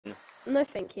No,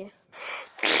 thank you.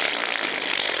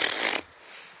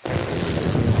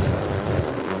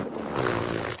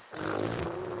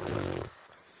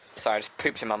 Sorry, I just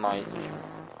pooped in my mic.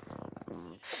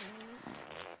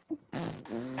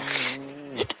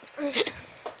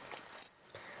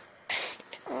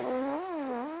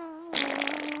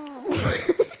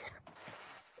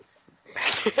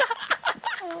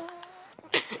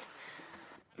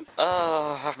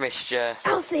 Oh, I've missed you.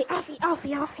 Alfie.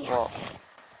 What?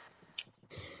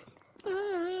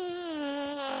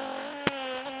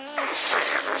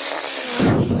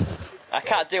 I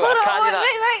can't do it. I can't do that.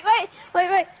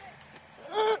 Wait.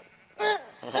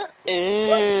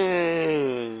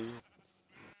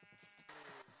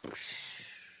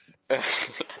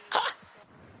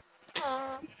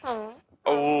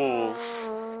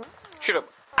 Oh. Shut up,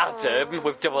 Adam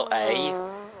with double A.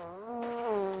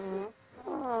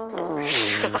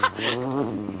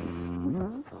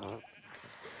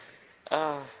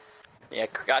 Oh. Yeah,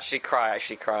 actually cry.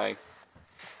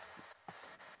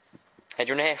 Hey,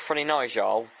 do you want to hear a funny noise,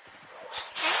 y'all?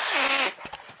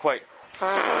 Wait.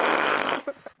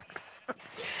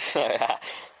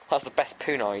 That's the best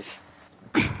poo noise.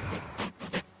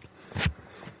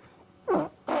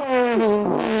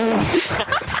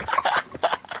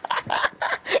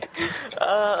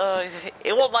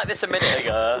 It wasn't like this a minute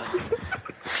ago.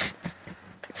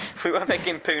 We were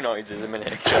making poo noises a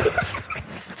minute ago.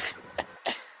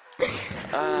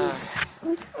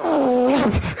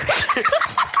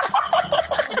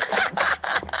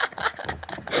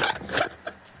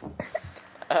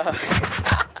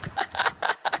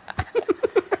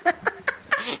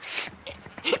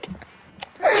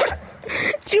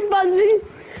 Chimpanzee.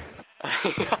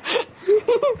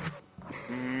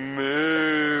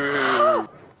 Moo.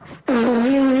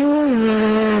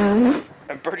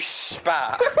 And bro just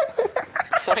spat.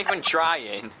 It's not even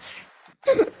trying.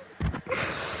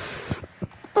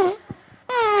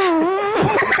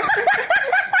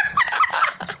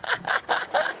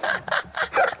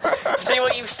 See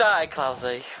what you've started,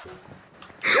 Klausy.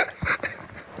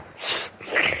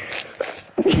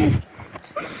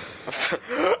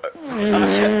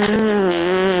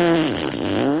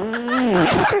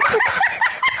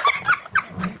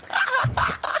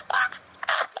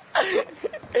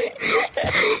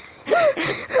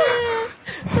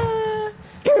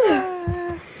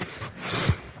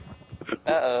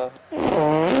 Uh-oh.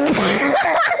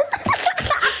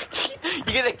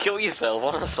 You're gonna kill yourself,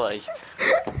 honestly.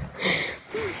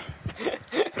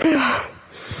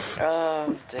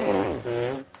 Oh,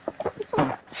 dear.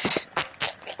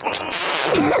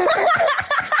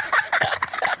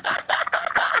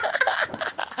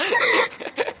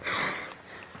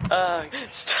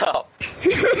 Stop.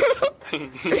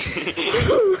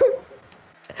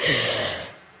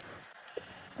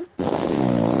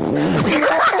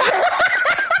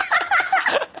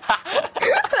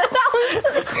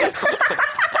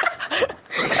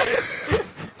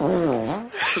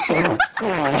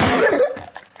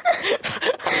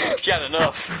 She had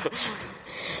enough.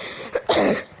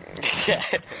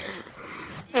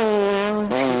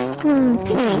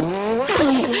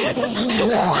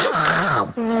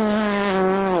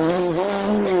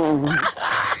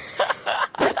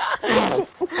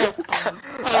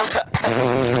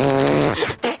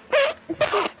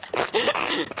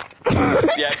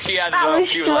 Yeah, she had enough. I was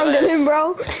She stronger than him,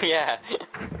 bro. Yeah.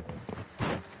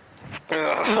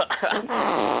 That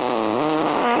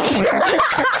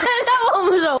one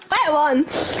was a wet one.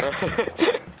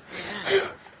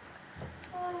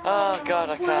 Oh God,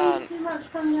 I can't. Too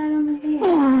much going on over here.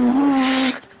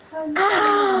 Who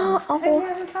have you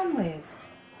ever come with?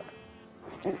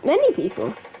 Many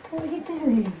people. What are you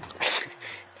doing?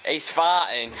 He's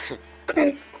farting.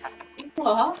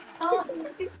 What? Oh.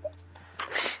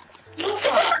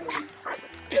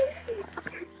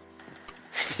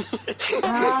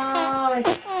 Oh,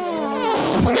 it's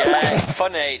cool. Yeah,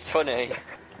 it's funny.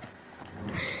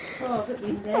 Oh, but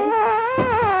you did.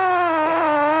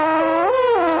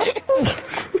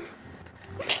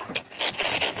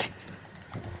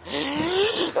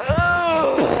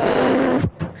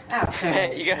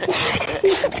 You're gonna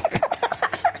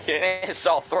get a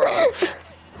sore throat.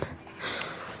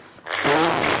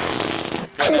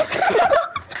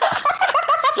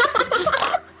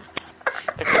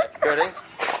 Ready?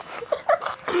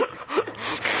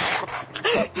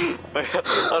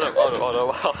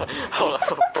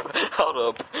 Hold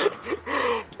up.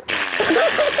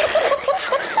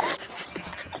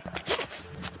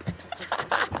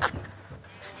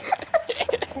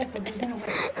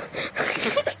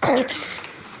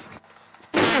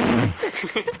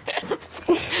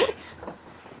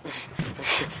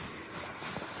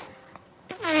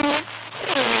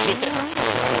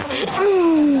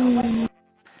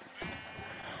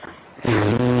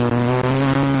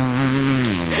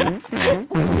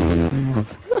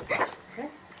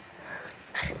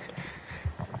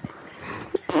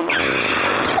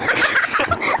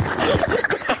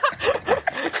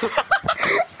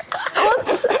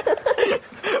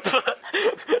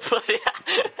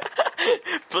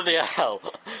 Bloody hell.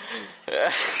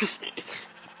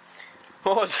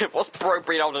 What was it? What's bro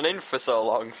been holding in for so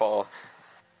long for?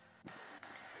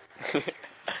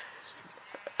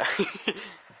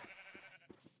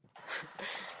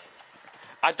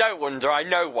 I don't wonder, I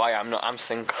know why I'm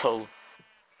single.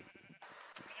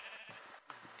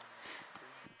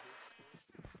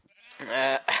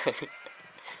 I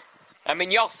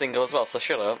mean, you're single as well, so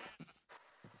shut up.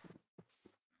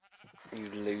 You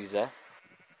loser.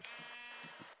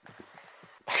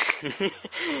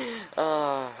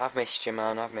 Oh, I've missed you,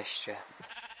 man, I've missed you.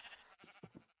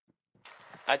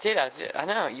 I did, I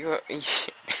know, you were...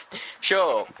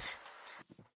 Sure.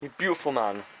 You beautiful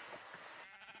man.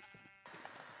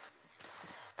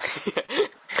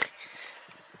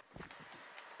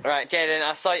 Right, Jaden,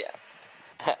 I saw you...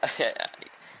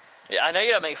 I know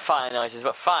you don't make fart noises,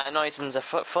 but fart noises are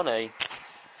funny.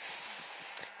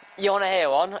 You wanna hear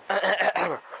one?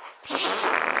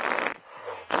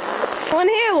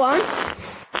 Wanna hear one?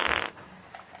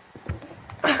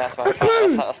 That's my fart.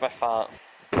 That's my fart.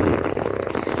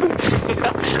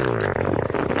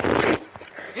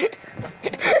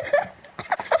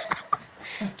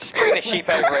 Just bring the sheep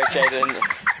over here, Jaden.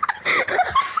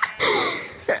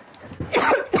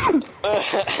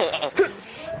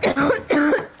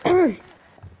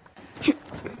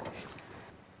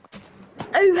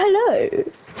 Oh, hello.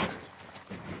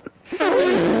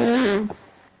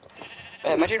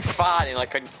 Imagine farting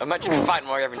imagine farting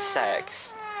while you're having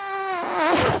sex.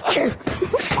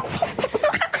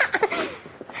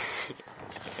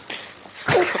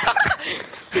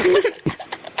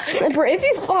 But if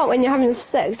you fart when you're having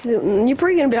sex, you're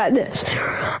probably gonna be like this.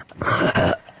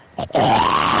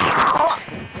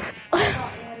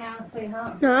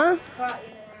 Huh?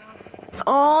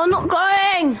 Oh, not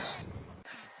going!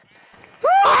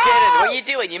 Oh, Jaden, what are you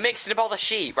doing? You're mixing up all the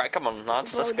sheep. Right, come on,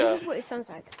 lads, let's go. This is what it sounds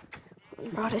like.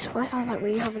 Bro, this is what it sounds like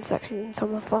when you're having sex and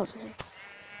someone farts on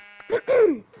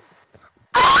you.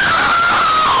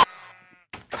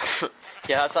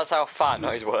 Yeah, that's how fart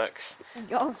noise works.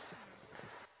 Yes.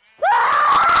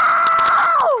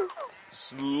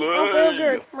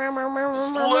 Slay!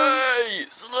 Slay!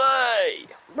 Slay!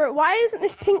 Bro, why isn't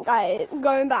this pink guy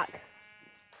going back?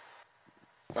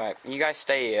 Right, you guys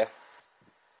stay here.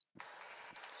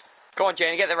 Go on,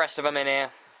 Jane, get the rest of them in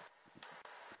here.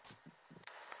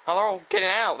 Oh, they're all getting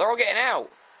out. They're all getting out.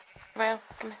 Come here,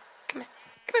 come here, come here.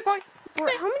 Come here, boy. Bro,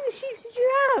 how many sheep did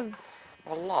you have?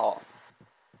 A lot.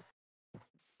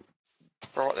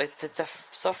 Bro, they're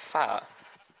so fat.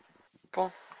 Come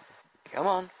on. Come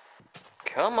on.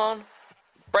 Come on.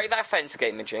 Break that fence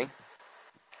gate, Midgie.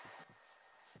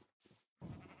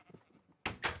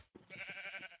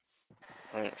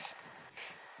 Thanks.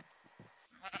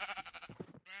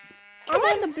 I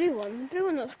like the blue one. The blue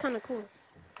one looks kind of cool.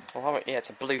 Well, yeah, it's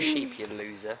a blue sheep, you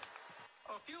loser.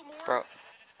 Bro,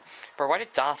 why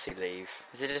did Darcy leave?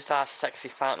 Is it just our sexy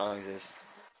fart noises?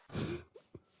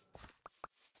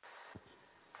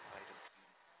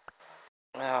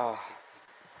 Oh.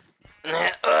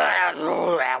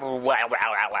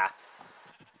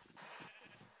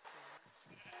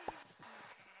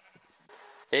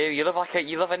 Ew, you look like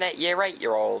you love an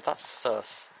 8-year-old. That's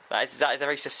sus. That is a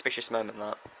very suspicious moment.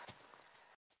 That.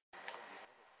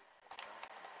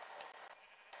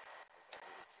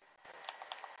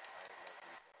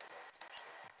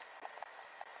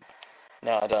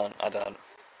 No, I don't. I don't.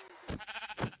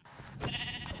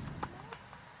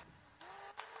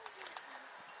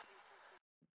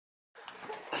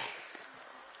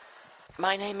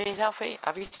 My name is Alfie.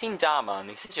 Have you seen Darman?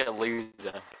 He's such a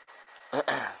loser.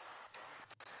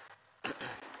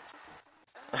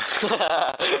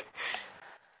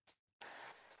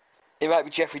 It might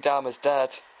be Jeffrey Dahmer's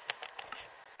dad.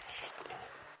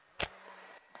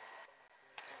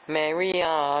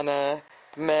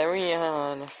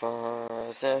 Mariana for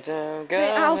so don't go.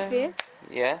 Hey, Alfie.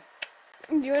 Yeah?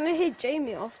 Do you want to hit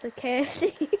Jamie off the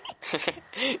KFC?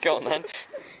 Go on then.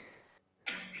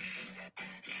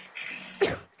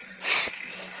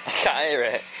 I can't hear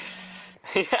it.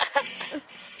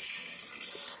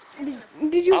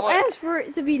 Did you ask for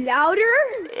it to be louder?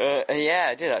 Yeah,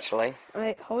 I did actually.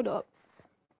 Alright, hold up.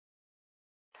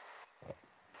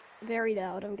 Very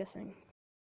loud, I'm guessing.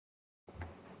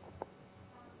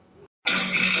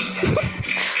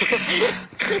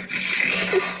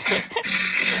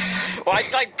 Why is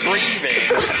it like breathing?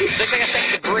 Looks like a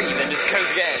second to breathe and just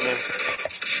goes again.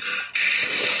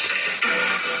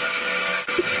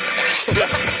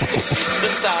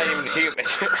 Doesn't sound even human.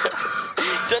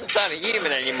 Doesn't sound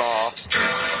human anymore.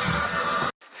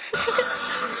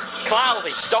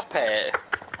 Cloudy, stop it.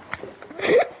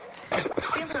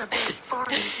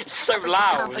 It's so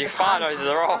loud. Your fart noises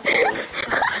are awful.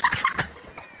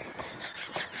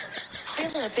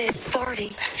 Feeling a bit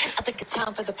farty. I think it's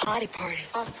time for the potty party.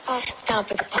 It's time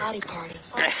for the potty party.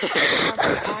 It's time for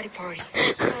the potty party.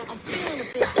 I'm feeling a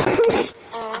bit.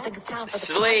 I think it's time for the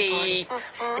Sleep. potty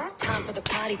party. It's time for the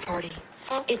potty party.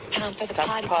 It's time for the Time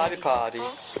potty for party party.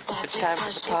 party. It's time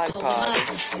for the party party.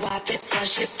 Wipe it,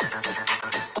 flush it.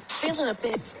 Feeling a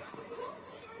bit.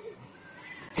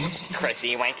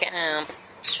 Chrissy, wake up.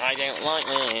 I don't like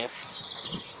this.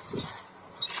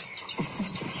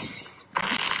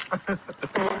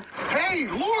 Hey,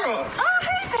 Laura! Oh,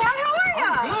 hey, Dad, how are you?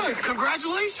 I'm good.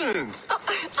 Congratulations.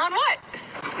 On what?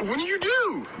 What do you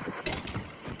do?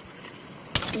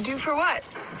 Do for what?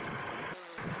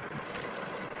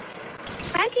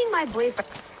 Pranking my boyfriend.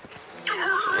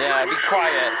 Yeah, be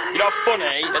quiet. You're not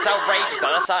funny. That's outrageous,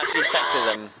 though. That's actually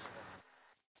sexism.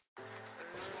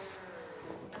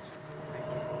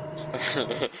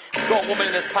 We've got a woman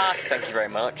in this party, thank you very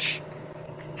much.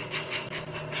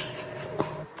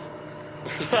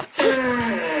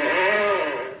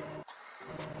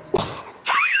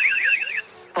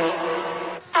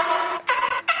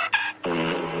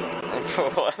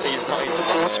 What are these noises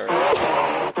I'm hearing?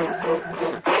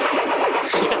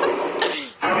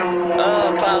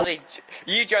 Oh, Clousy,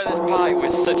 you joining this party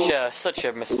was such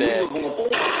a mistake.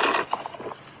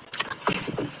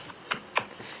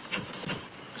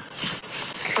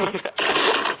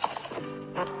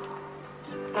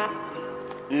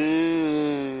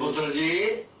 पुत्र जी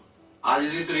आज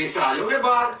इतनी तारीख से आ जाओगे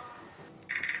बाहर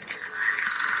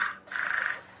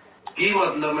की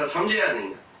मतलब मैं समझा नहीं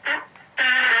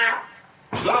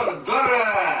दर दर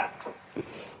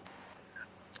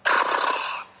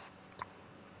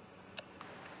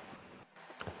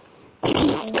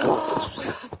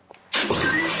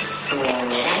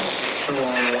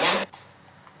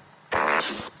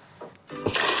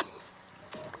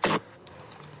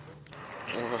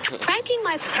Pranking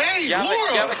my. Hey,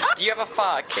 Laura! Do you have a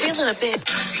fart kit? Feeling a bit.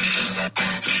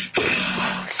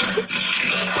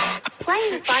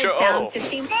 Playing five Shut sounds up. to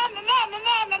see.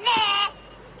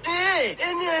 Hey,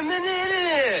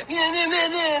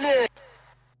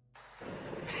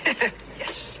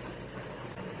 Yes.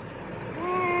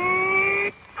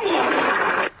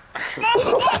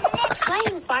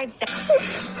 Playing five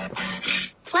sounds.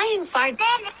 Playing five.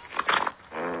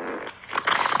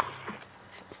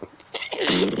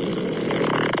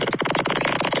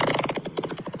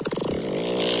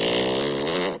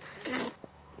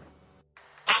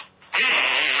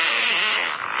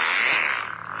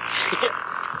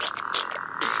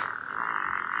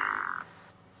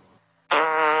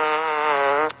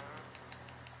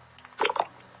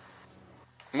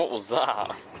 What was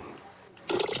that?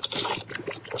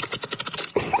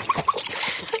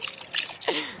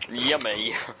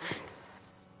 Yummy.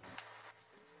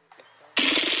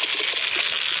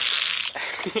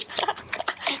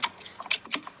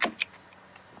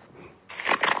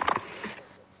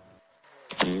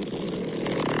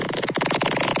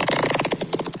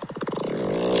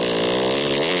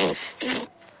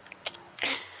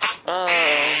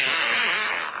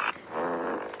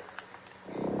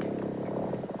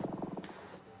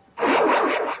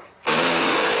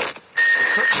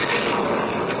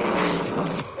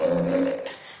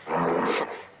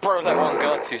 Bro, that won't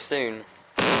go too soon.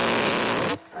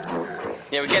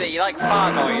 Yeah, we get it. You like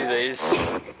fart noises.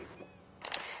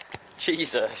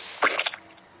 Jesus.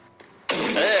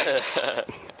 Ugh.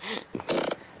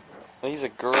 These are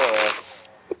gross.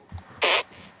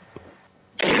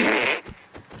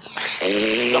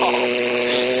 Stop.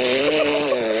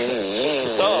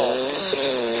 Stop.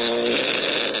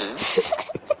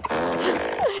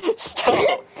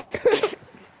 Stop.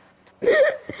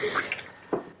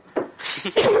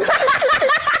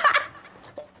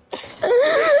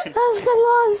 That's the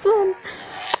last one.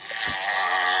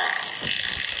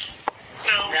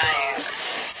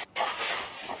 Nice.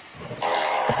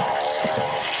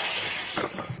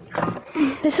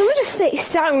 Did someone just say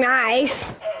so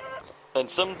nice? And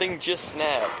something just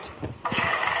snapped.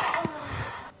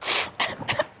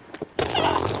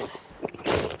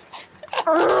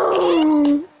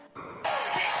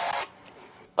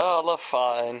 Oh, I love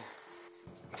farting.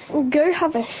 Go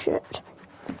have a shit.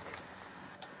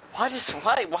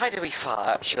 Why do we fart?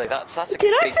 Actually, that's a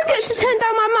Did I big forget question. to turn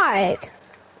down my mic?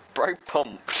 Bro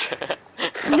pumped.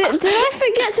 Did I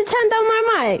forget to turn down my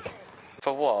mic?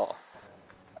 For what?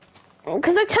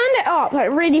 Because I turned it up,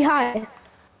 like, really high.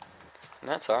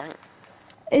 That's alright.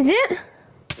 Is it?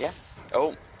 Yeah.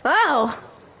 Oh. Oh.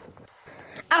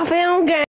 I feel good.